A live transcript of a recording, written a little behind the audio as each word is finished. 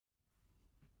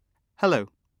Hello,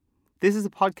 this is a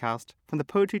podcast from the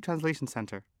Poetry Translation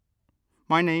Centre.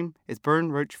 My name is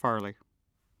Byrne Roach Farley.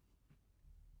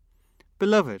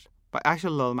 Beloved by Asha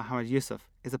Mohamad Yusuf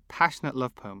is a passionate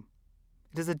love poem.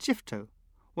 It is a jifto,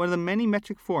 one of the many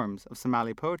metric forms of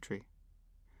Somali poetry.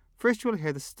 First you will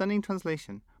hear the stunning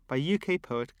translation by UK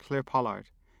poet Claire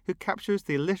Pollard, who captures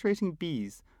the alliterating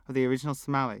B's of the original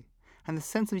Somali and the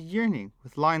sense of yearning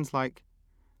with lines like,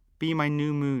 "Be my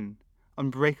new moon,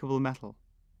 unbreakable metal."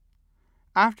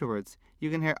 Afterwards, you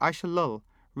can hear Asha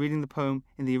reading the poem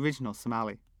in the original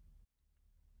Somali.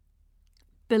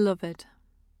 Beloved.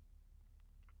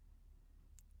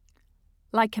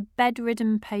 Like a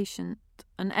bedridden patient,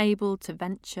 unable to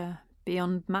venture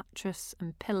beyond mattress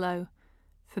and pillow,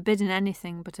 forbidden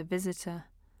anything but a visitor,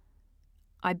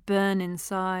 I burn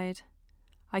inside.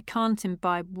 I can't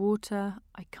imbibe water,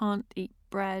 I can't eat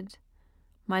bread.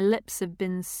 My lips have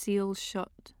been sealed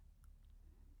shut.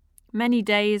 Many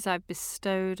days I've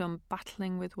bestowed on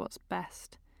battling with what's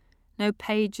best. No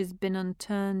page has been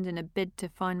unturned in a bid to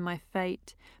find my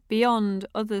fate. Beyond,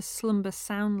 others slumber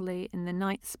soundly in the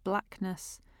night's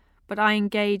blackness, but I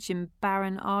engage in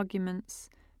barren arguments,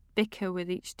 bicker with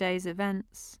each day's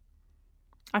events.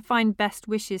 I find best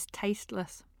wishes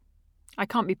tasteless. I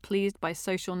can't be pleased by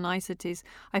social niceties.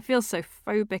 I feel so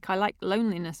phobic. I like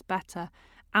loneliness better,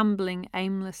 ambling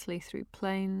aimlessly through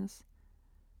plains.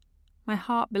 My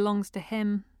heart belongs to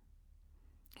him.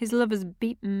 His love has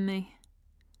beaten me.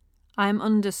 I am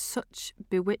under such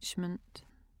bewitchment.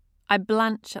 I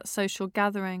blanch at social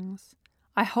gatherings.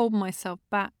 I hold myself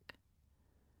back.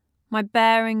 My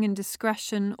bearing and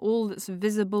discretion, all that's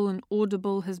visible and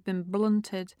audible, has been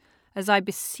blunted as I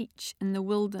beseech in the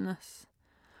wilderness.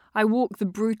 I walk the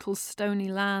brutal stony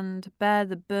land, bear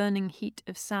the burning heat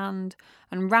of sand,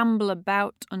 and ramble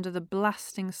about under the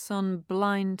blasting sun,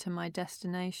 blind to my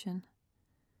destination.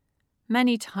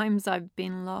 Many times I've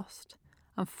been lost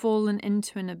and fallen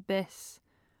into an abyss,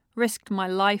 risked my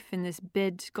life in this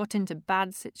bid, got into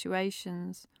bad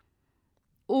situations.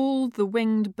 All the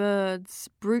winged birds,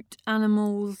 brute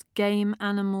animals, game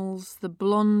animals, the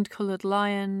blonde-coloured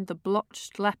lion, the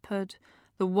blotched leopard,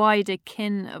 the wider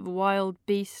kin of wild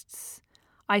beasts,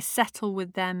 I settle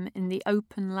with them in the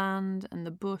open land and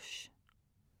the bush.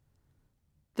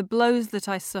 The blows that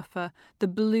I suffer, the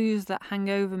blues that hang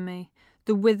over me,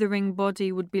 the withering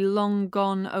body would be long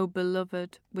gone, O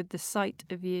beloved, with the sight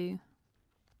of you.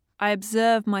 I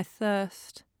observe my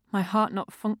thirst, my heart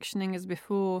not functioning as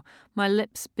before, my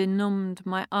lips benumbed,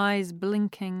 my eyes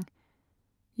blinking.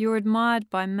 You're admired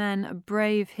by men, a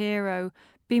brave hero.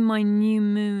 Be my new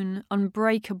moon,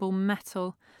 unbreakable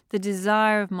metal, the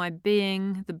desire of my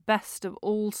being, the best of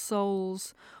all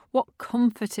souls. What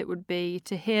comfort it would be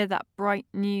to hear that bright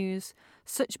news,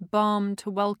 such balm to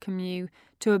welcome you,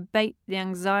 to abate the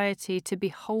anxiety, to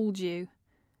behold you.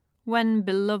 When,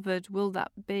 beloved, will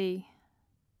that be?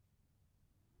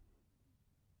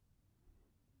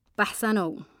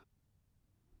 Baxsanow.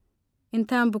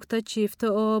 Intaan bugta jiifto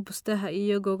oo bustaha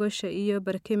iyo gogasha iyo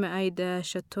barkima ay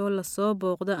daashato la soo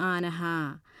booqdo aan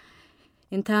ahaa.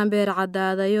 Intaan beer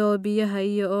cadaadayo biyaha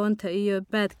iyo oonta iyo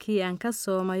baadkii aan ka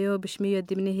soomayo bishmiyo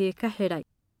dibnihii ka xidhay.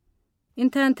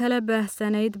 Intaan tala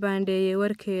baahsanayd baan dheeyay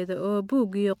warkeeda oo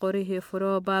buug iyo qorihii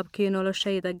furo baabkii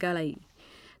noloshayda galay.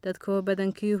 Dadkoo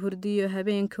badankii hurdiyo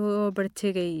habeenkii oo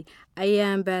bartegay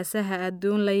ayaan baasaha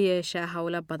adduun la yeeshaa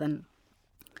hawlo badan.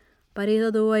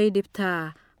 Baridadu way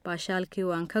dhibtaa. Baashaalkii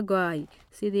waan ka go'ay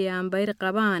sidii aan bayr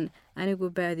qabaan anigu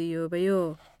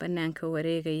baadiyoobayo bannaanka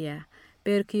wareegaya.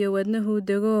 Beerkiyo wadnuhu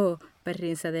dego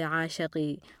barriinsaday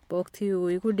caashaqii boogtii uu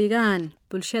igu dhigaan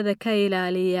bulshada ka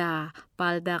ilaaliyaa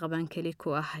baaldaaq baan keli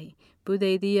ku ahay.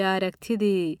 Budaydiyo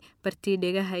aragtidii bartii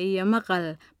dhegaha iyo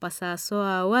maqal basaasoo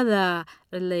aawada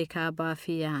cidlay kaa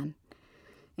baafiyaan.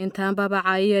 Intaan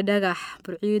babaca iyo dhagax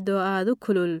burciidoo aad u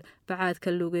kulul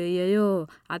bacaadka lugeeyayo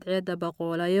cadceedda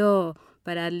baqoolayo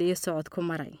baraadliyo socod ku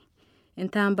maray.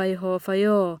 Intaan bay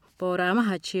hoofayo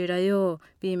booraamaha jiidhayo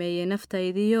biimeeyey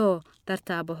naftaydiyo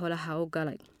dartaa boholaha u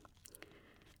galay.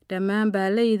 Dhammaan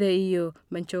baalayda iyo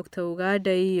banjoogta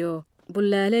ugaadha iyo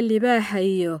bullaale libaaxa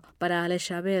iyo baraale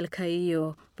shabeelka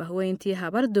iyo bahweyntii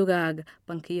habardugaag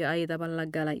bankiyo aydaba la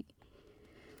galay.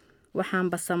 Waxaan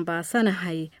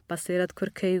basanbaasanahay basiirad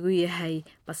korkaygu yahay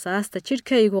basaasta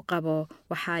jidhkaygu qabo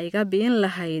waxaa iga biin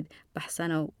lahayd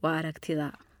baxsanow waa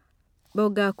aragtida.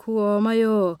 Boggaa ku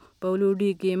oomayo bawluu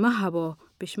dhiiggii ma habo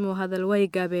bishmuu hadal way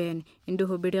gabeen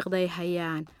indhuhu bidhiqday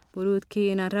hayaan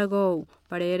buruudkiina ragow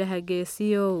badheedhaha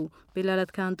geesiyow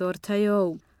bilaladkaan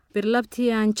doortayow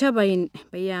birlabtii aan jabayn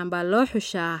bayaan baa loo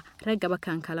xushaa raggaba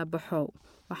kaan kala baxow.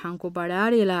 Waxaan ku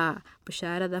badhaadhilaa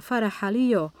bishaarada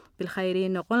faraxaliyo bilkhayrii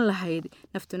noqon lahayd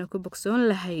naftuna ku bogsoon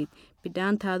lahayd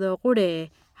bidhaantaadoo qudhee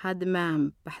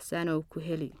hadmaam baxsanoo ku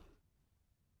heli.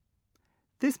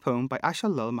 This poem by Asha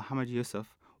Mohamad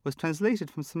Yusuf was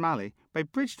translated from Somali by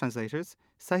bridge translators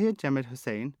Syed Jemed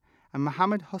Hussain and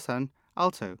Mohamad Hossan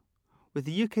Alto, with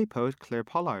the UK poet Claire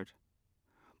Pollard.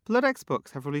 BloodX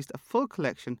Books have released a full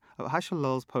collection of Asha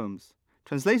Lul's poems,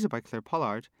 translated by Claire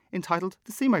Pollard, entitled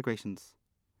The Sea Migrations.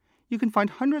 You can find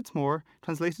hundreds more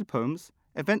translated poems,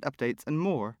 event updates and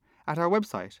more at our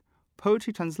website,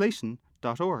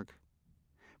 poetrytranslation.org.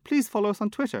 Please follow us on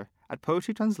Twitter at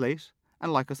Poetry Translate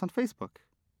and like us on Facebook.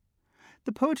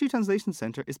 The Poetry Translation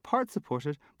Centre is part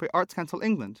supported by Arts Council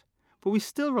England, but we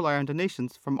still rely on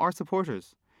donations from our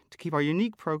supporters to keep our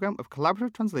unique programme of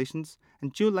collaborative translations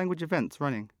and dual language events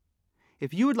running.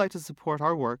 If you would like to support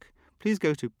our work, please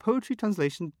go to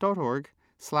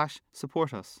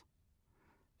poetrytranslation.org/support us.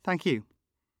 Thank you.